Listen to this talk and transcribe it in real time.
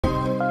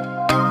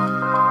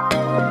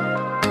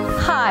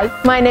Hi,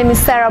 my name is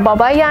Sarah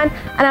Babayan,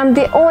 and I'm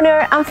the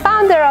owner and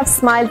founder of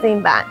Smiles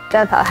in Van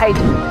Dental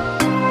Hygiene.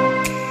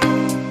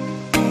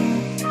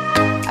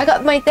 I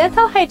got my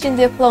dental hygiene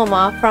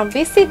diploma from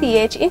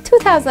VCDH in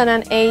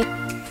 2008,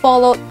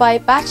 followed by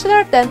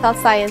Bachelor of Dental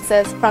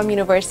Sciences from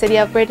University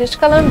of British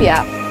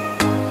Columbia.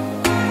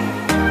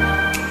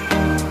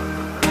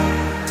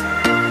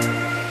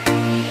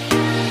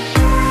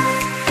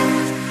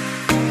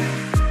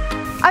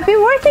 I've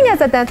been working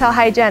as a dental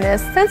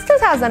hygienist since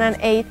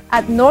 2008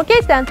 at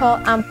Norgate Dental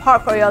and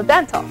Park Royal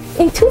Dental.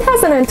 In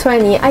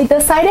 2020, I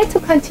decided to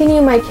continue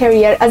my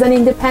career as an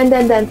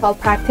independent dental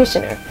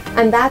practitioner,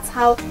 and that's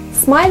how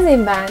Smiles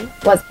in Van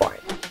was born.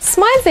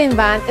 Smiles in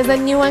Van is a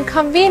new and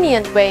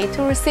convenient way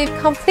to receive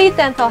complete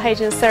dental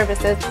hygiene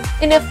services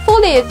in a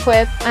fully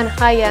equipped and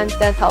high-end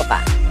dental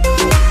van.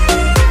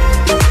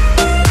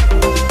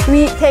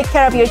 We take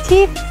care of your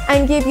teeth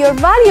and give your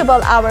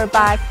valuable hour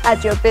back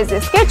at your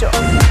busy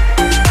schedule.